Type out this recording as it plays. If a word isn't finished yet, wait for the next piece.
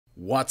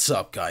What's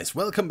up, guys?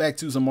 Welcome back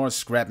to some more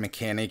Scrap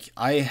Mechanic.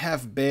 I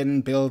have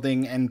been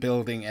building and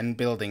building and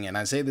building, and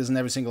I say this in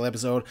every single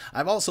episode.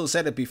 I've also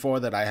said it before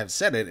that I have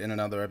said it in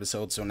another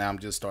episode, so now I'm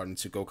just starting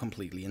to go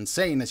completely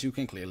insane, as you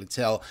can clearly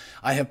tell.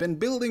 I have been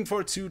building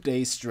for 2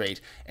 days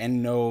straight,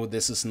 and no,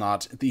 this is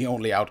not the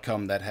only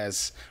outcome that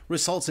has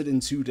resulted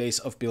in 2 days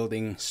of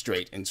building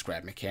straight in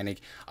Scrap Mechanic.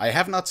 I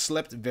have not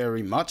slept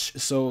very much,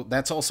 so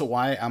that's also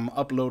why I'm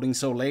uploading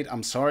so late.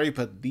 I'm sorry,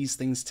 but these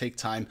things take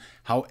time.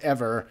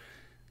 However,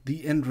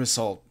 the end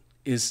result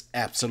is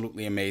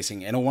absolutely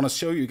amazing, and I want to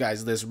show you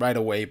guys this right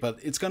away, but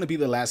it's going to be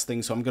the last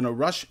thing, so I'm going to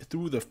rush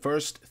through the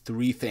first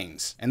 3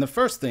 things. And the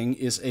first thing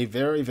is a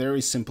very, very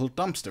simple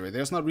dumpster.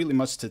 There's not really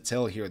much to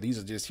tell here. These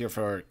are just here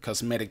for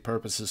cosmetic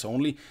purposes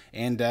only,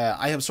 and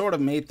I have sort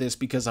of made this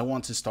because I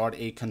want to start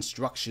a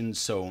construction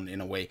zone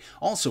in a way.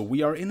 Also,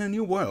 we are in a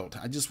new world.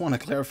 I just want to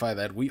clarify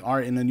that we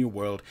are in a new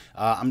world.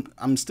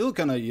 I'm still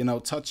gonna,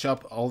 touch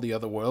up all the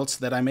other worlds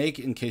that I make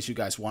in case you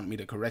guys want me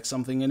to correct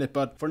something in it,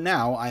 but for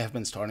now, I have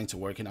been starting to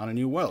work on a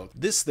new world.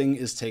 This thing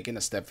is taken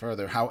a step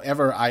further.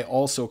 However, I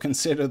also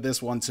consider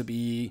this one to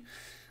be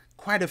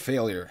quite a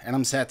failure, and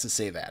I'm sad to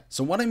say that.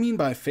 So what I mean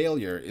by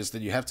failure is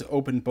that you have to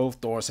open both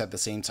doors at the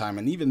same time,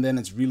 and even then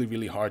it's really,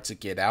 really hard to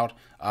get out.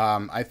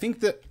 I think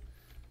that...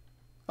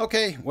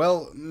 Okay,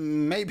 well,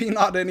 maybe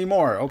not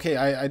anymore. Okay,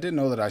 I didn't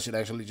know that I should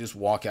actually just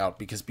walk out,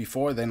 because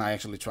before then I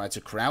actually tried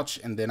to crouch,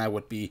 and then I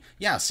would be,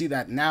 yeah, see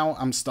that, now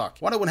I'm stuck.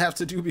 What I would have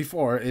to do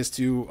before is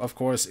to, of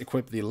course,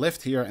 equip the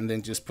lift here, and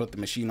then just put the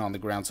machine on the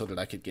ground so that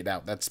I could get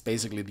out. That's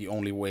basically the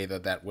only way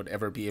that that would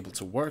ever be able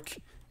to work.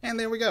 And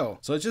there we go.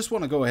 So I just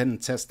want to go ahead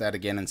and test that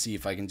again and see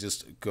if I can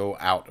just go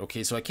out.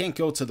 Okay, so I can't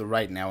go to the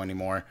right now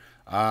anymore.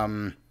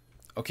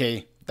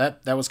 Okay.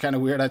 That was kind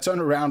of weird. I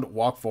turned around,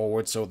 walked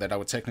forward so that I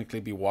would technically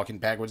be walking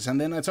backwards, and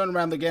then I turned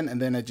around again,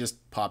 and then it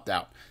just popped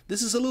out.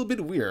 This is a little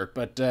bit weird,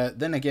 but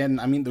then again,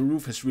 I mean, the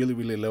roof is really,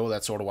 really low.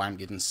 That's sort of why I'm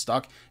getting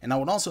stuck. And I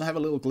would also have a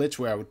little glitch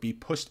where I would be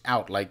pushed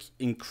out, like,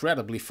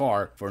 incredibly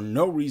far for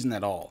no reason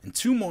at all. And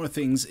 2 more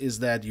things is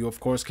that you, of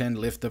course, can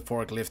lift the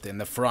forklift in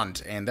the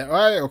front. And that,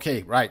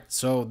 okay, right.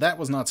 So that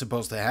was not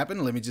supposed to happen.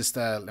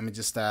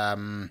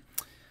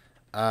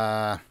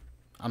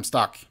 I'm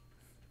stuck.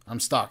 I'm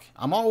stuck.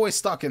 I'm always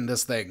stuck in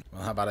this thing.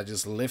 Well, how about I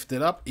just lift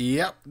it up?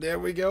 Yep, there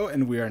we go,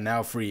 and we are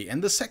now free.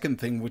 And the second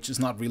thing, which is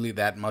not really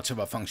that much of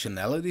a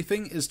functionality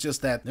thing, is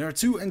just that there are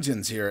 2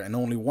 engines here, and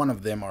only one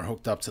of them are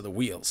hooked up to the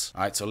wheels.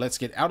 Alright, so let's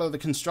get out of the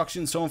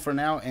construction zone for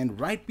now, and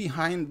right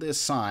behind this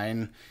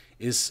sign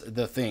is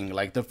the thing,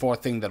 like the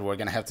 4th thing that we're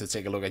gonna have to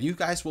take a look at. You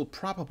guys will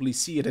probably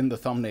see it in the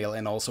thumbnail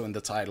and also in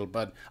the title,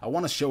 but I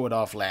want to show it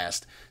off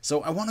last.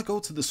 So I want to go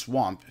to the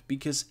swamp,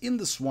 because in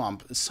the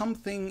swamp,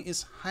 something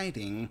is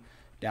hiding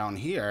down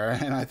here,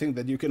 and I think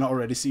that you can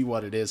already see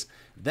what it is.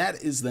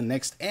 That is the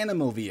next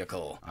animal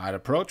vehicle. I'd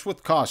approach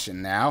with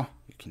caution now.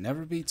 You can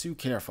never be too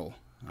careful.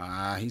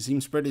 He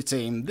seems pretty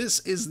tame. This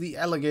is the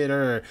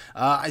alligator.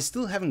 I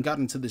still haven't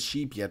gotten to the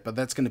sheep yet, but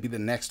that's going to be the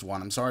next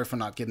one. I'm sorry for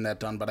not getting that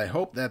done, but I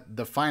hope that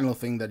the final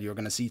thing that you're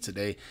going to see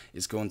today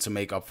is going to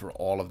make up for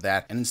all of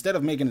that. And instead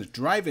of making a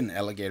drive-in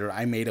alligator,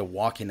 I made a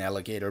walk-in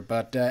alligator.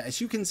 But as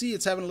you can see,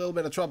 it's having a little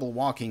bit of trouble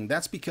walking.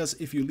 That's because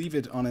if you leave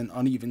it on an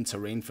uneven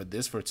terrain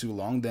for too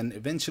long, then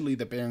eventually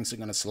the bearings are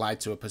going to slide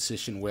to a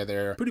position where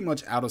they're pretty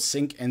much out of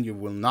sync and you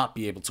will not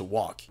be able to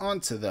walk.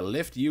 Onto the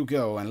lift you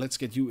go, and let's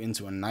get you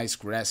into a nice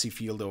grassy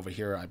field over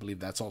here. I believe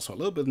that's also a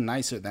little bit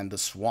nicer than the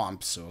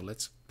swamp, so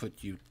let's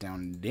put you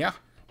down there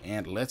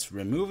and let's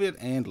remove it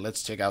and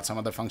let's check out some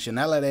of the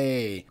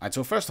functionality. Alright,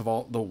 so first of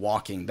all, the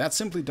walking, that's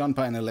simply done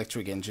by an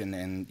electric engine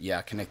and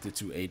yeah, connected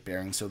to 8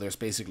 bearings. So there's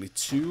basically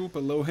 2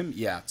 below him.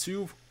 Yeah,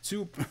 two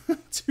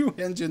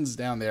engines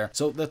down there.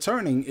 So the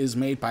turning is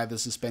made by the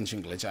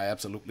suspension glitch. I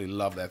absolutely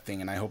love that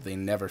thing, and I hope they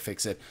never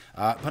fix it.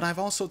 But I've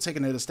also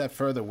taken it a step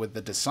further with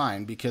the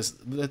design, because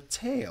the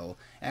tail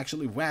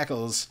actually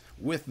waggles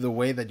with the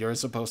way that you're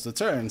supposed to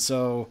turn.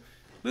 So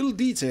little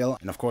detail.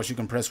 And of course you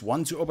can press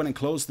 1 to open and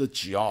close the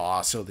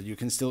jaw so that you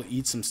can still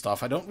eat some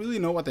stuff. I don't really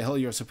know what the hell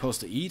you're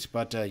supposed to eat,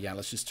 but yeah,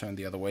 let's just turn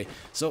the other way.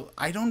 So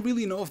I don't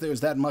really know if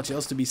there's that much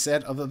else to be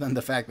said other than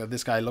the fact that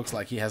this guy looks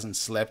like he hasn't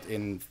slept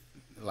in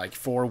like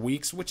 4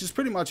 weeks, which is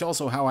pretty much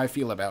also how I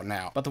feel about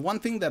now. But the one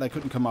thing that I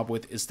couldn't come up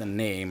with is the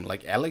name.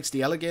 Like Alex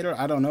the alligator,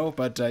 I don't know,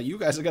 but you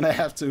guys are gonna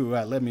have to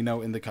let me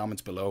know in the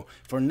comments below.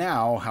 For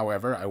now,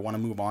 however, I want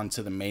to move on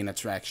to the main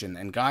attraction.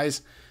 And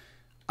guys,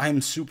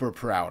 I'm super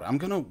proud. I'm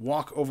gonna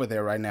walk over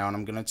there right now and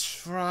I'm gonna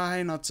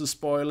try not to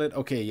spoil it.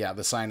 Okay, yeah,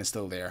 the sign is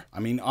still there.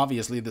 I mean,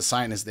 obviously the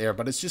sign is there,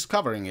 but it's just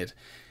covering it.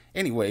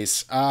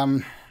 Anyways,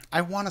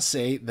 I want to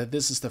say that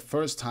this is the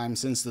first time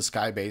since the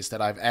Skybase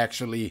that I've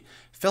actually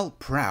felt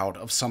proud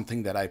of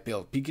something that I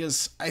built,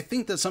 because I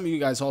think that some of you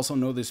guys also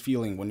know this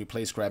feeling when you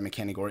play Scrap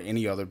Mechanic or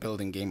any other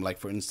building game, like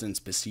for instance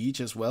Besiege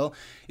as well,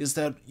 is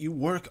that you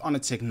work on a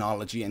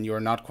technology and you're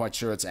not quite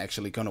sure it's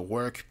actually gonna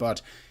work,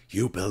 but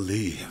you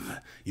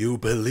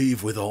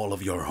believe with all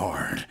of your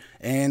heart.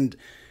 And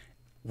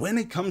when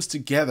it comes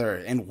together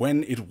and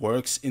when it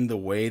works in the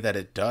way that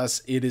it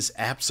does, it is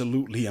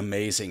absolutely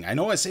amazing. I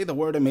know I say the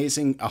word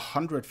amazing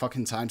 100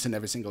 fucking times in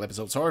every single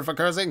episode. Sorry for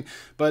cursing,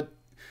 but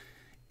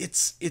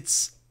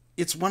it's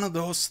one of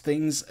those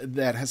things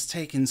that has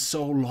taken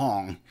so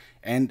long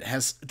and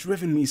has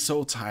driven me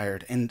so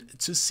tired, and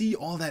to see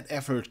all that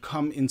effort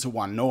come into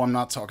one. No, I'm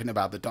not talking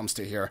about the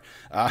dumpster here,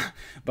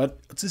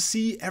 but to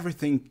see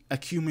everything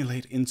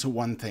accumulate into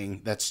one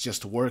thing that's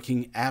just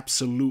working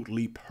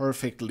absolutely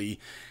perfectly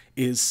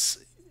is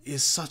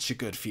such a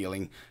good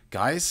feeling.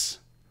 Guys,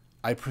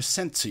 I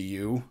present to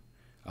you,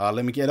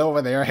 let me get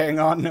over there, hang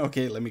on,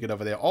 okay, let me get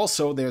over there.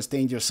 Also, there's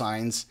danger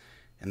signs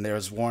and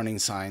there's warning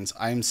signs.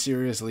 I'm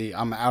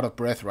out of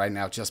breath right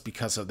now just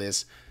because of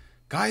this.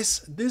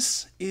 Guys,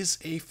 this is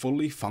a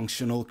fully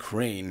functional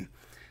crane.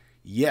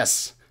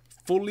 Yes,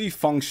 fully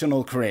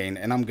functional crane,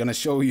 and I'm gonna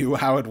show you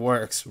how it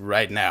works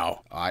right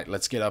now. Alright,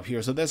 let's get up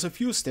here. So there's a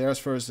few stairs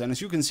first, and as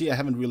you can see, I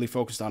haven't really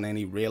focused on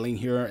any railing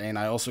here, and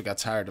I also got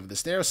tired of the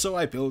stairs, so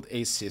I built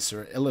a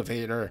scissor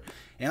elevator.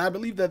 And I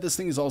believe that this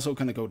thing is also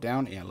going to go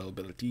down. Yeah, a little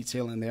bit of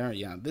detail in there.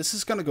 Yeah, this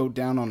is going to go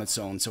down on its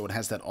own, so it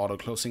has that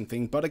auto-closing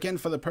thing. But again,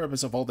 for the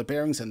purpose of all the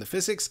bearings and the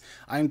physics,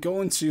 I'm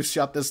going to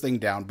shut this thing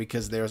down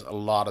because there's a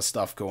lot of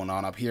stuff going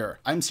on up here.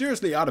 I'm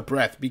seriously out of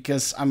breath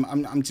because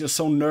I'm just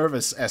so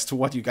nervous as to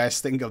what you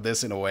guys think of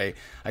this in a way.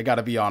 I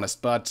gotta be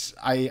honest, but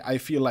I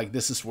feel like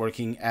this is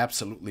working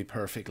absolutely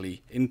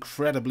perfectly,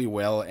 incredibly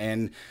well,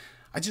 and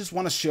I just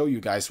want to show you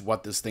guys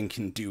what this thing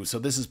can do. So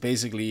this is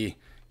basically,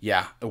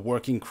 yeah, a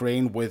working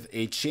crane with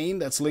a chain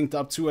that's linked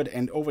up to it,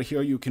 and over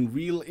here you can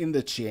reel in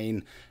the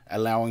chain,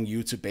 allowing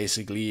you to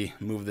basically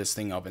move this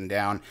thing up and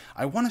down.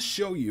 I want to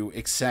show you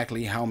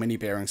exactly how many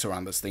bearings are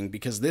on this thing,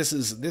 because this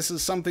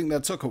is something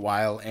that took a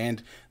while,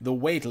 and the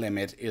weight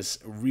limit is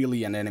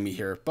really an enemy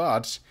here,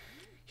 but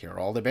here are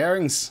all the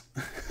bearings.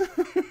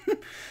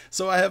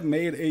 So I have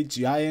made a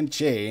giant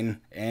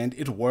chain, and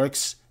it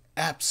works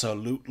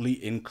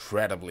absolutely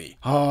incredibly.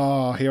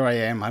 Oh, here I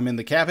am. I'm in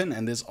the cabin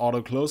and this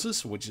auto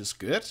closes, which is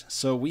good.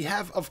 So we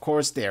have, of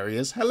course,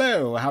 Darius.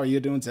 Hello, how are you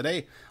doing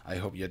today? I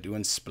hope you're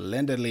doing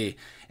splendidly.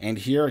 And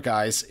here,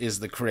 guys, is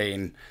the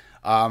crane.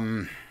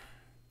 I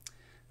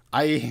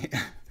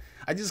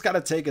just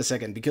gotta take a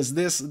second because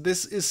this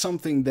is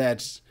something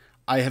that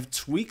I have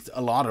tweaked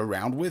a lot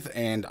around with,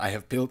 and I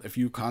have built a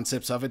few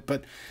concepts of it,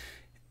 but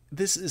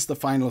this is the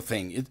final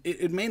thing.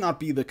 It may not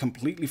be the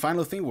completely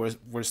final thing.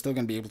 We're still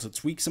going to be able to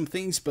tweak some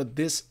things, but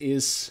this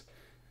is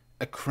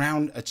a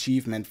crown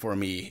achievement for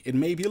me. It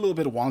may be a little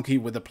bit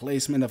wonky with the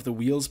placement of the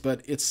wheels,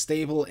 but it's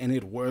stable and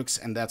it works,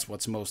 and that's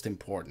what's most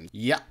important.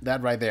 Yeah,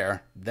 that right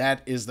there.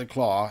 That is the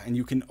claw, and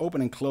you can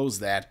open and close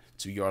that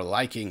to your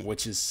liking,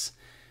 which is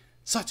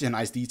such a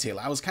nice detail.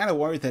 I was kind of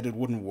worried that it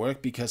wouldn't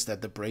work because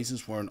that the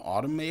braces weren't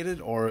automated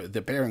or the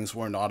bearings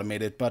weren't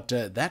automated, but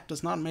that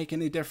does not make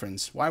any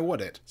difference. Why would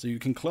it? So you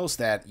can close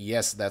that.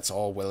 Yes, that's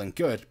all well and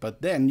good,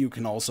 but then you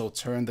can also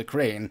turn the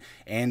crane,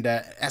 and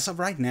as of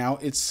right now,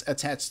 it's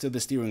attached to the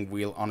steering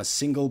wheel on a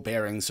single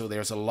bearing, so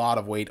there's a lot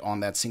of weight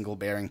on that single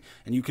bearing,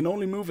 and you can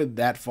only move it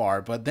that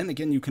far, but then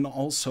again, you can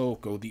also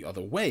go the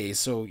other way,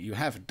 so you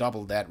have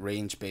double that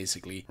range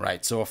basically.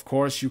 Right, so of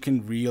course you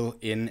can reel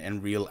in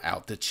and reel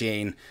out the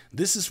chain.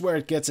 This is where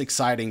it gets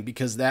exciting,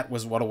 because that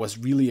was what I was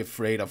really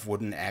afraid of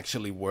wouldn't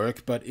actually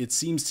work, but it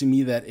seems to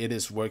me that it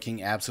is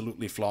working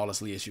absolutely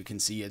flawlessly. As you can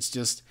see, it's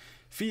just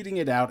feeding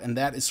it out, and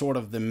that is sort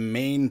of the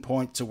main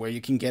point to where you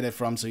can get it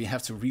from, so you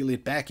have to reel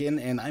it back in,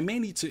 and I may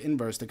need to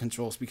inverse the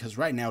controls because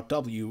right now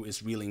W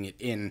is reeling it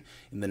in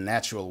the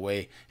natural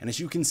way, and as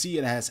you can see,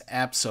 it has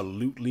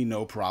absolutely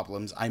no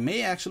problems. I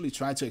may actually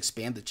try to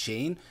expand the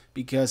chain,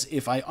 because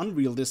if I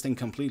unreel this thing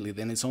completely,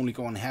 then it's only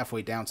going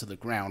halfway down to the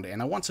ground,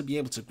 and I want to be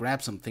able to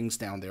grab some things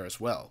down there as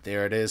well.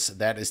 There it is.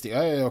 That is the,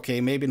 okay,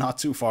 maybe not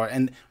too far.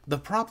 And the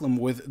problem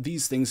with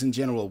these things in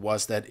general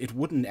was that it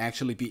wouldn't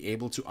actually be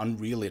able to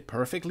unreel it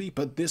perfectly,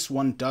 but this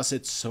one does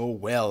it so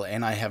well,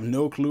 and I have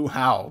no clue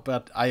how,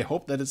 but I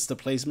hope that it's the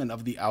placement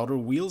of the outer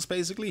wheels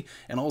basically,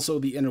 and also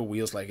the inner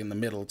wheels like in the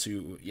middle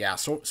to, yeah,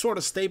 sort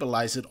of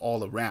stabilize it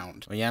all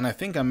around. Yeah, and I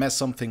think I messed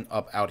something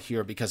up out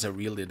here because I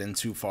reeled it in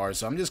too far,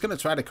 so I'm just gonna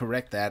try to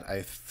correct that.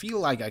 I feel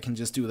like I can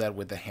just do that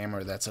with the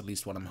hammer. That's at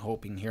least what I'm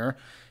hoping here.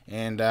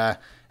 And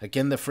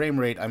again, the frame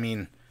rate, I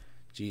mean,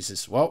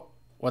 Jesus. Whoa,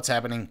 what's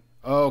happening?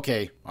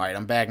 Okay, alright,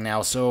 I'm back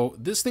now. So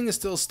this thing is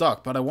still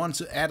stuck, but I want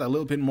to add a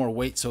little bit more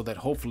weight so that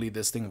hopefully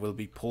this thing will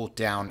be pulled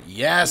down.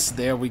 Yes,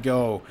 there we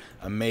go.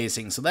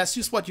 Amazing. So that's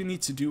just what you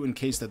need to do in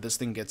case that this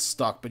thing gets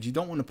stuck, but you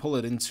don't want to pull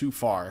it in too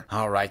far.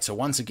 Alright, so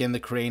once again the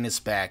crane is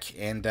back,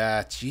 and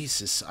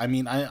Jesus, I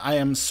mean, I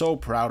am so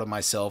proud of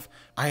myself.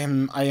 I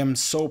am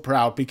so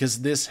proud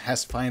because this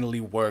has finally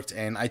worked,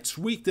 and I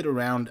tweaked it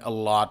around a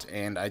lot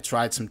and I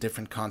tried some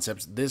different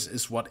concepts. This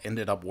is what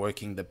ended up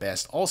working the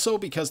best. Also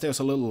because there's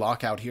a little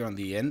lockout here on on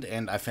the end,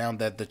 and I found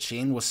that the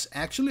chain was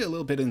actually a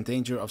little bit in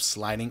danger of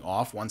sliding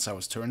off once I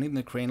was turning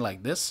the crane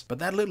like this, but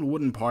that little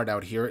wooden part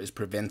out here is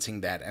preventing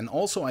that. And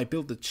also I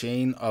built the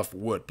chain of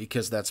wood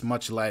because that's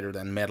much lighter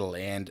than metal,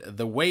 and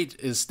the weight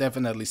is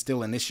definitely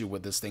still an issue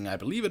with this thing. I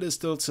believe it is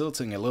still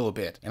tilting a little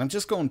bit, and I'm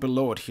just going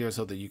below it here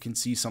so that you can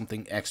see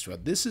something extra.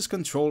 This is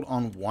controlled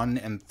on 1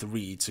 and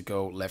 3 to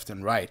go left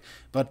and right,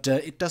 but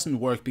it doesn't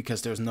work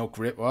because there's no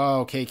grip. Oh,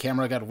 okay,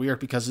 camera got weird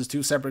because it's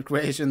 2 separate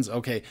creations.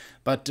 Okay,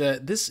 but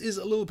this is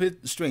a little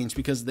bit strange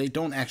because they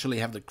don't actually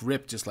have the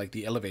grip just like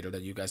the elevator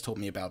that you guys told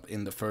me about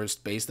in the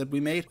first base that we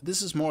made.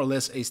 This is more or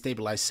less a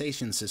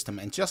stabilization system,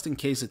 and just in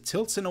case it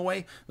tilts in a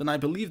way, then I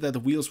believe that the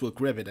wheels will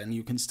grip it and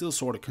you can still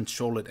sort of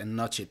control it and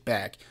nudge it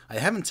back. I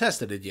haven't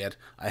tested it yet.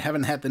 I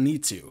haven't had the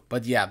need to.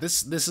 But yeah,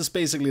 this is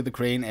basically the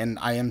crane, and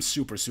I am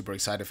super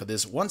excited for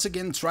this. Once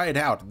again, try it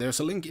out. There's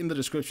a link in the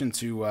description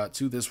to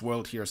this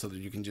world here so that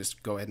you can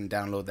just go ahead and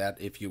download that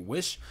if you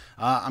wish.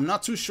 I'm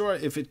not too sure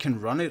if it can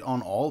run it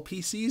on all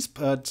PCs,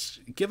 but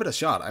give it a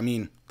shot. I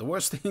mean, the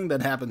worst thing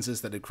that happens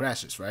is that it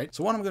crashes, right?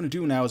 So what I'm going to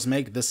do now is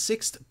make the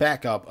 6th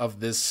backup of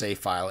this save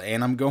file,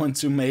 and I'm going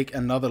to make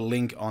another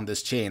link on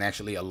this chain,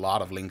 actually a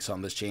lot of links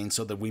on this chain,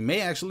 so that we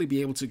may actually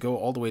be able to go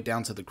all the way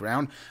down to the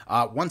ground.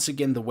 Once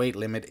again, the weight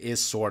limit is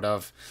sort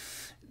of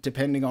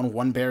depending on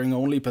one bearing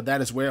only, but that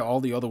is where all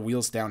the other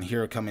wheels down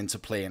here come into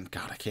play. And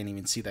God, I can't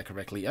even see that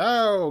correctly.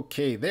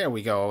 Okay, there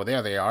we go.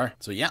 There they are.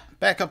 So yeah,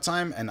 backup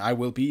time, and I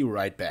will be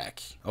right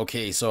back.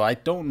 Okay, so I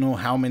don't know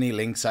how many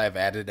links I've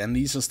added, and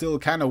these are still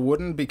kind of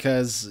wooden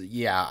because,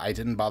 yeah, I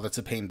didn't bother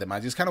to paint them.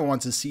 I just kind of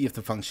want to see if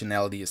the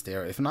functionality is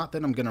there. If not,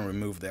 then I'm gonna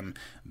remove them.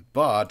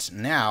 But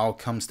now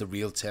comes the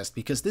real test,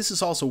 because this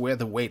is also where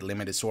the weight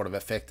limit is sort of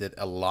affected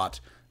a lot.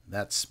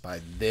 That's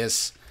by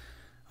this.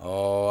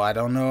 Oh, I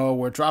don't know.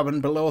 We're dropping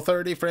below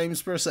 30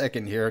 frames per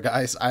second here,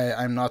 guys.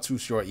 I'm not too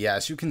sure. Yeah,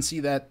 as you can see,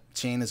 that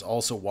chain is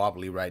also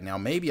wobbly right now.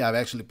 Maybe I've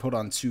actually put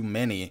on too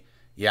many.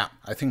 Yeah,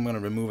 I think I'm going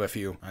to remove a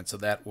few. All right, so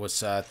that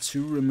was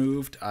 2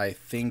 removed, I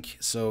think.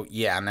 So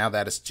yeah, now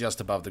that is just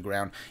above the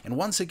ground. And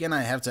once again,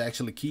 I have to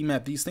actually key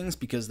map these things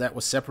because that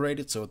was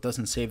separated, so it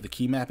doesn't save the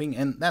key mapping.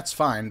 And that's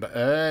fine, but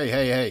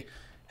hey,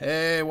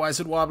 why is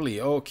it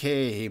wobbly?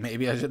 Okay,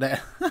 maybe I should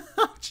add...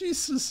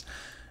 Jesus.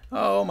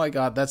 Oh my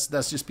god, that's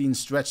just being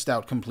stretched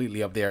out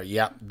completely up there.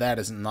 Yeah, that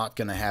is not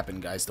gonna happen,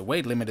 guys. The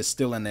weight limit is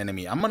still an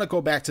enemy. I'm gonna go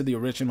back to the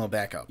original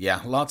backup. Yeah,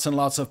 lots and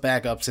lots of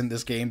backups in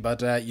this game,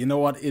 but you know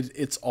what?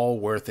 It's all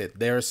worth it.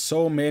 There are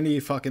so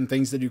many fucking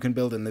things that you can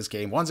build in this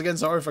game. Once again,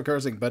 sorry for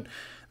cursing, but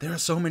there are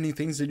so many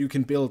things that you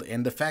can build,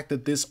 and the fact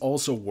that this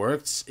also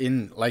works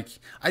in, like,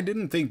 I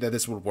didn't think that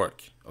this would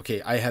work.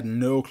 Okay, I had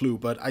no clue,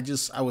 but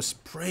I was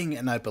praying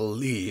and I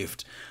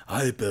believed.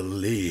 I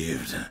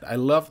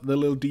love the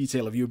little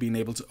detail of you being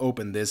able to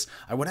open this.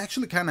 I would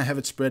actually kind of have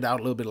it spread out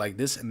a little bit like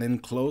this and then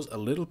close a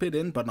little bit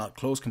in, but not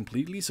close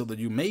completely, so that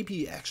you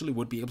maybe actually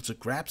would be able to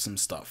grab some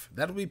stuff.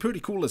 That would be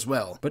pretty cool as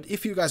well. But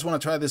if you guys want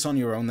to try this on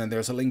your own, then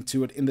there's a link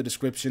to it in the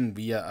description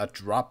via a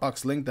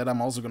Dropbox link that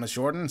I'm also going to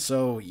shorten.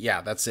 So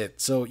yeah, that's it.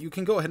 So you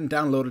can go ahead and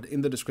download it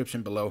in the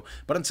description below.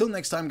 But until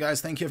next time, guys,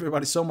 thank you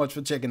everybody so much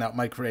for checking out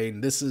my crane.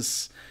 This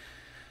is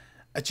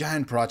a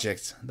giant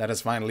project that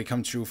has finally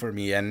come true for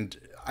me, and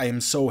I am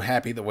so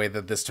happy the way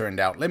that this turned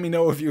out. Let me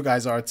know if you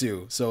guys are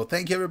too. So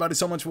thank you everybody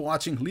so much for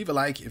watching. Leave a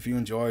like if you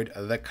enjoyed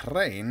the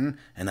crane,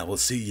 and I will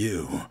see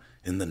you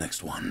in the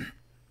next one.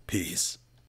 Peace.